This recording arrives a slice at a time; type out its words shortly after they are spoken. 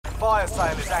fire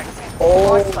sale is active.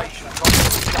 Oh. Fire station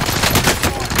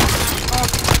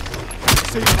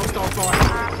See, hostile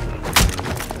fire.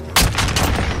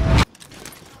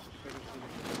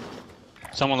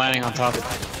 Someone landing on top.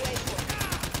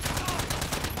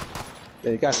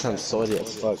 Yeah, you guys sound sweaty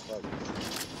as fuck.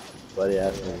 Sweaty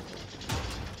ass man.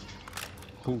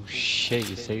 Oh shit,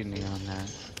 you saved me on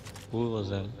that. Who was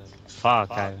that?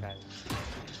 Fuck,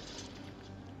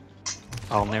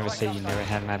 I'll never say you never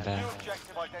had my back.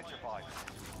 objective identified.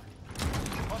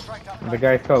 The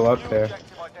guy's still up there.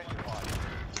 Objective identified.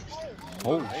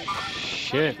 Oh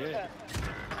shit.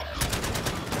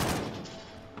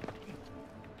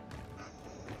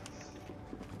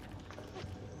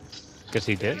 Guess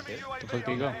he did. The fuck did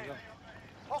he go?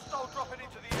 Hostile dropping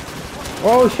into the area.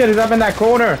 Oh shit, he's up in that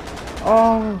corner.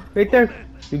 Oh, right there.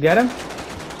 You get him?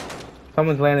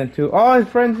 Someone's landing too. Oh, his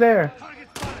friend's there.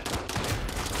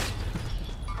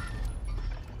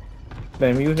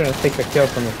 Damn, he was gonna take the kill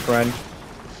from his friend.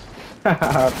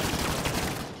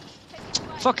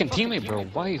 Fucking teammate, bro.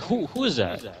 Why? Who is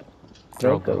that?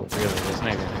 Throat Bro, goat. really, this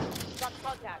nigga.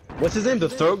 What's his name? The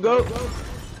throat goat?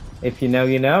 If you know,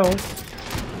 you know.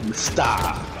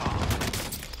 Stop.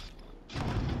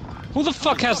 Who the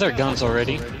fuck has their guns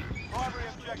already?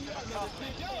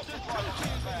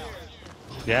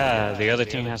 Yeah, the other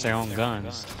team has their own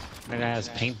guns. That guy has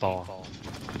paintball.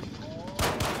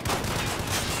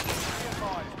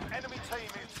 Enemy team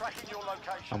is tracking your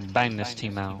location. I'm banging this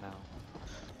team out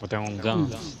with their own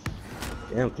guns.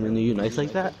 Damn, can you nice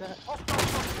like that?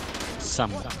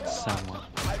 Somewhat.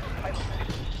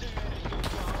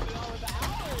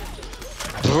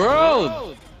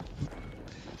 Bro!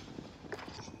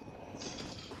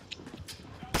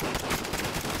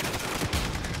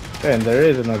 Man, there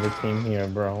is another team here,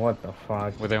 bro. What the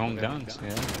fuck? With their own guns,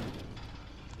 yeah.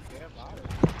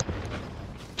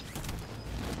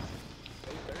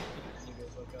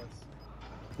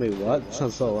 Wait, what? That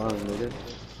sounds so long, nigga.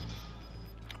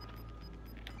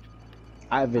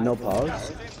 I have no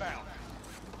pause.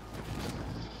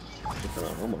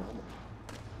 Hold on.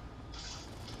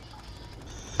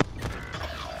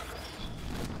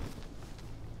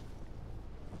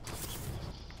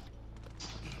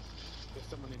 There's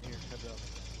someone in here. Heads up.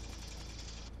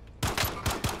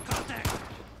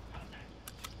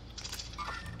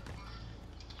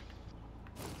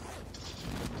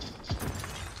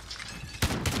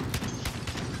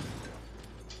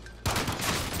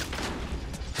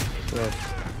 Yes.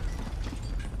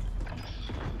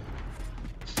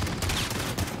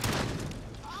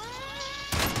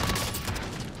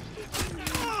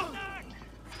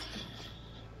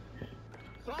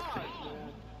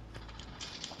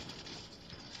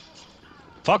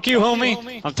 Fuck you,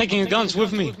 homie! I'm taking your guns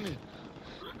with me.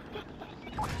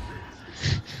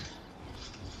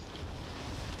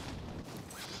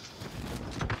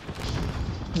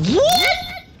 What?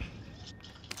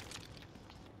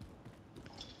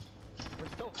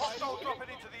 Hostile dropping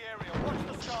into the area. Watch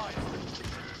the skies.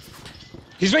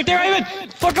 He's right there, Ivan!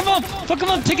 Fuck him up! Fuck him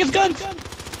up! Take his guns!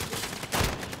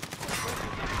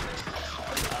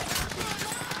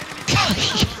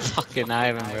 Fucking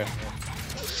Ivan, bro.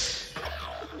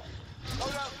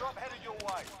 Loadout drop headed your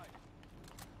way.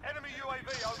 Enemy UAV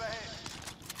overhead.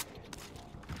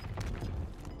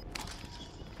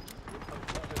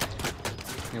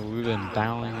 Yeah, we've been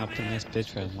battling up in this bitch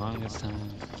for the longest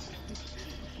time.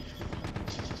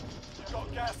 You've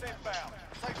got gas inbound.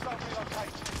 Safe zone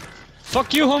relocated.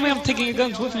 Fuck you, homie! I'm taking your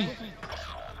guns with me.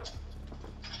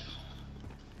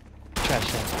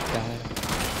 Trash that guy.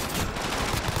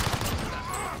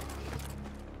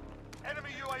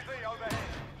 Enemy UAV overhead.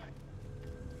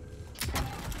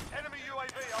 Enemy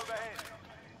UAV overhead.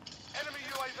 Enemy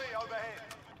UAV overhead.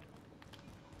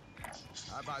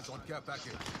 Eyes on cap back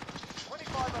here.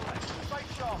 25 left. Stay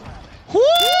sharp out there.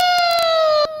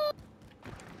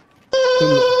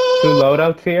 Two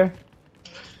loadouts here.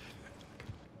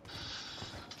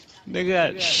 They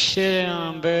got shit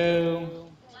on, bro.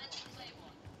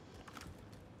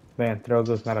 Man,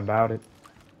 Throgo's not about it.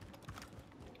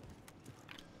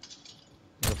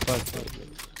 The fuck?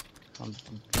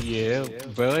 Yeah,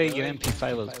 bro, your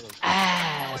MP5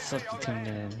 was something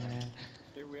in.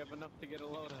 Here we have enough to get a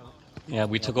loadout. Yeah,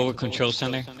 we took over control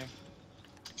center.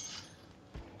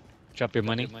 Drop your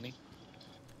money.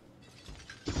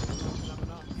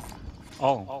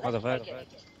 Oh, what the fuck?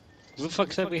 Who the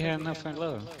fuck said we had enough for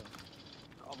low?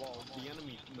 Oh, well, the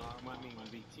enemy, no, I mean,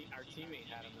 our teammate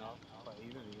had enough, but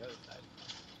even the other side.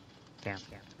 Damn.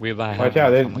 We about Watch out,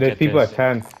 there's people at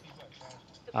 10.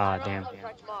 Ah, damn.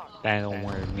 That don't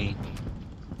worry me.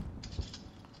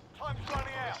 Time's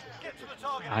running out. Get to the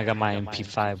target. I got my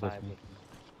MP5 with me.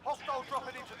 Hostile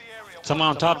dropping into the area. Someone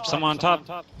on top. Someone on top.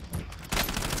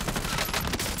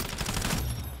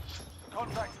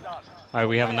 Contract's done. All right,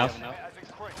 we have enough. It has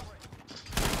increased.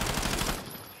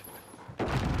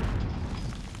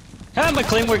 Ah,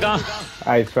 McLean, we're gone.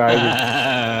 I tried.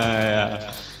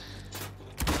 Yeah.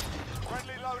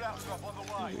 Friendly loadout drop on the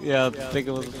way. Yeah, I think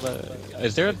it was.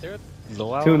 Is there a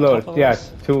loadout? Two on loads. top of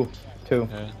Yes, us? two.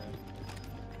 Yeah.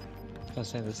 I was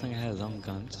saying this thing has his own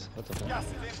guns. What the fuck? Gas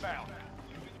is inbound.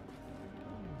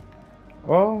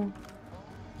 Oh,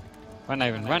 Run,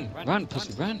 Ivan, run,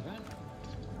 pussy, run.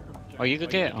 Oh, you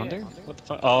could get under? What the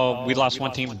fuck? Oh, we lost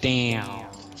one team. Damn.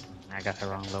 I got the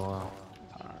wrong loadout.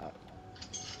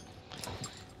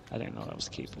 I didn't know that was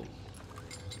capable.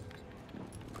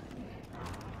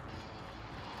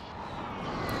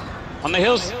 On the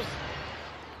hills.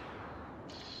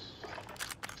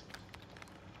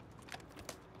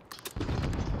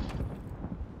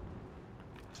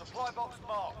 Supply box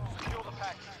marked. Secure the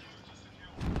package.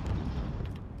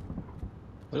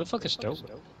 Where the fuck is Dope?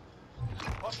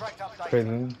 Contract updated.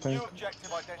 prison thing. New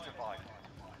objective identified.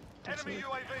 Enemy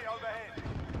UAV overhead.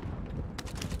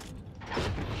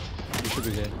 You should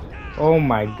be good. Oh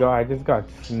my god, I just got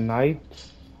sniped.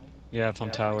 Yeah, from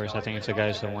towers. I think it's the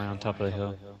guys that went on top of the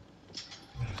hill.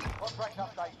 Contract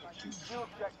updated. New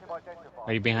objective identified.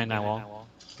 Are you behind that wall?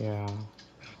 Yeah.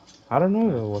 I don't know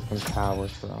if it was from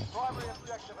towers, bro. Primary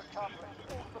objective accomplished.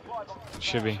 All supply boxes.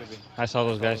 Should be. I saw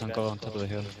those guys go on top of the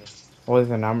hill. What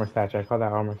is an armor statue? I saw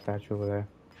that armor statue over there.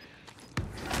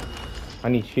 I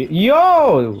need shit.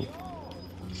 Yo!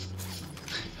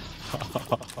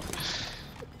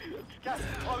 Gas is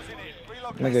closing in.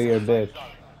 Relocate Nigga, you're a bitch.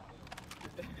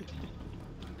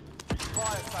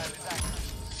 Fire sale is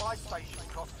active. Buy station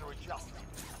costs are adjusted.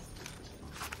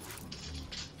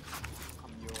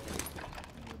 I'm your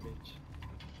bitch.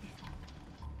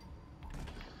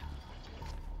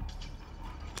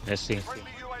 Let's see. Friendly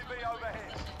UAV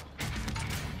overhead.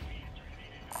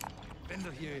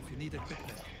 Vendor here if you need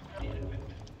equipment.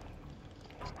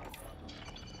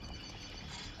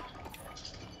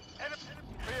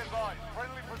 Be advised,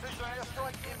 friendly precision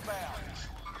airstrike inbound.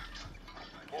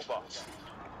 Move up.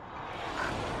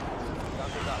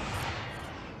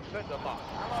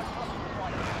 Allied cluster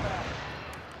strike inbound.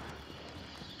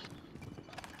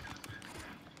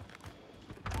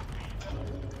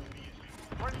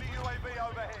 Friendly UAV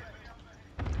overhead.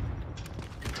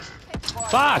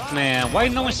 Fuck, man. Why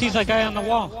no one sees that guy on the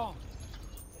wall?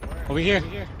 Over here.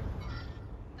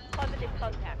 Positive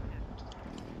contact.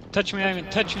 Touch me, Ivan.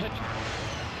 Touch me.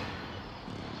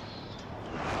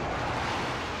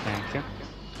 Thank you.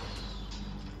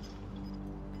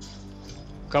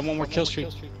 Got one more kill streak.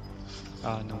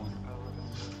 Oh, no one.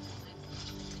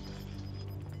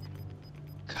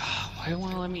 God, why don't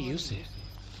want to let me use it? Be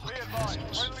Fucking advised,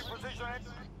 assholes. friendly precision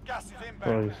gas is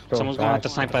Bro, inbound. he's still Someone's gonna have to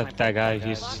fast. snipe at that guy.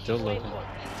 He's still looking.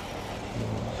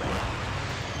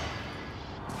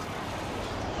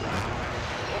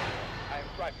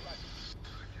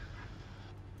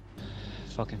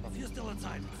 Fucking. If you're still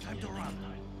inside, it's time to run.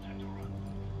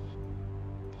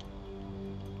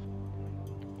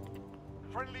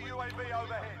 Friendly UAV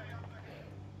overhead.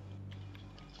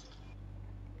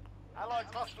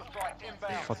 Allied cluster strike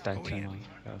inbound. Fuck that team.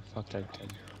 Fuck that team.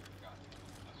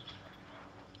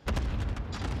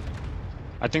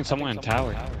 I think someone in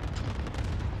tower.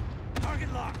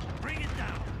 Target locked. Bring it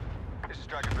down. This is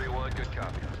Striker 3-1, good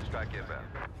copy. Strike inbound.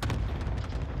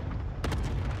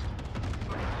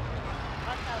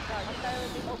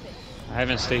 Hostile open. I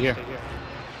haven't stayed here.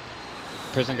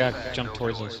 Prison guy jumped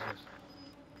towards us.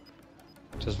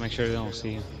 Just make sure they don't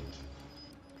see you.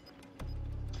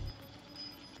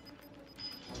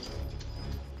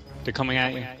 They're coming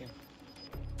at you.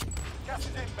 Gas is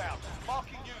inbound.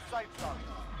 Marking new safe zone.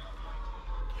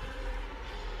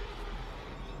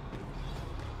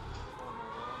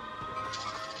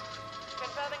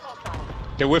 Confirming hostile.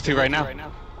 They're with you right now.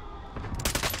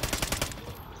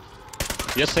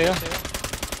 Yes, they are.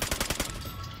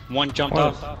 One jumped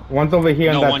off. One's over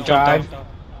here No, on one that jumped side. off.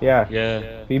 Yeah.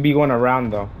 Yeah. We be going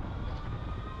around though.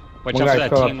 Watch One out for guy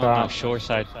that still team up on the top. shore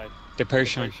side. They're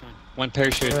parachuting. One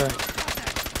parachute.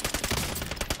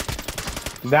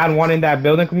 That one in that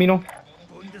building, Camino.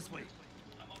 Going this way.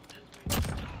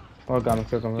 Oh god, I'm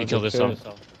still coming. He killed himself.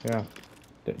 Yeah.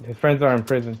 His friends are in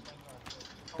prison.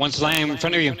 One's lying in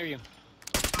front of you.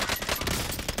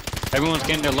 Everyone's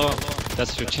getting their low.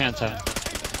 That's your chance at.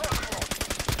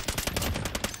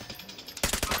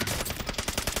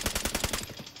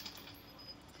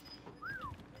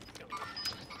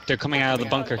 They're coming out of the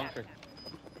bunker.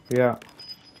 Yeah.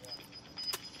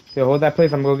 Yo, hold that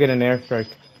place. I'm gonna go get an airstrike.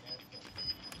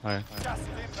 Alright. Gas is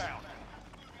inbound.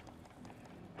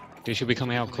 They should be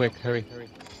coming out quick. Hurry.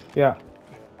 Yeah.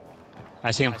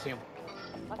 I see him. Hostile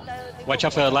in the Watch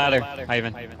out for the ladder,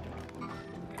 Ivan.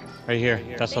 Right here.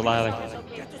 That's the ladder.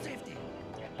 location.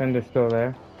 And they're still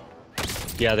there.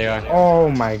 Yeah, they are. Oh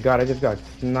my god, I just got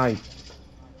sniped.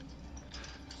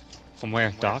 From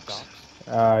where? Docks?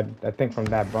 I think from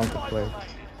that bunker place.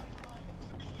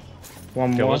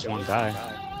 One There more. was one guy.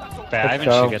 But Let's Ivan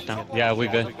go. should get them. Yeah, we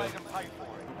good. They can pay for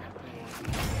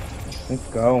it. Let's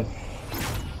go.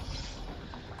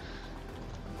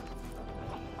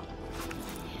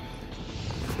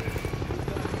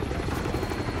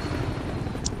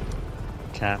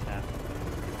 Cap.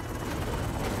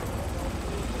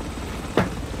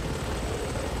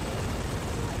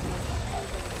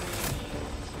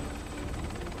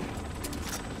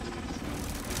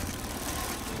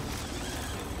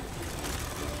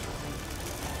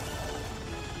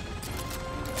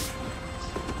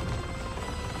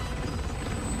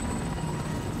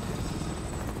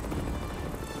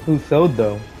 Who sold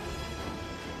though?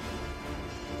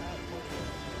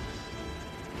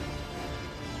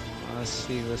 Let's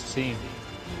see, let's see.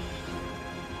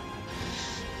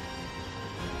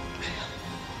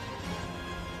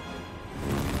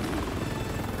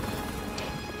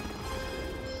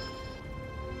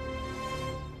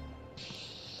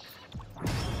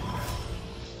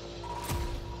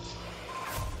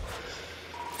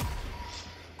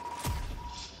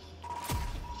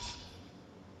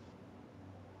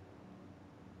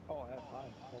 Oh, that's high.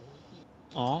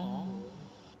 Oh.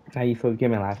 How you feel?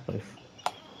 Give me last place.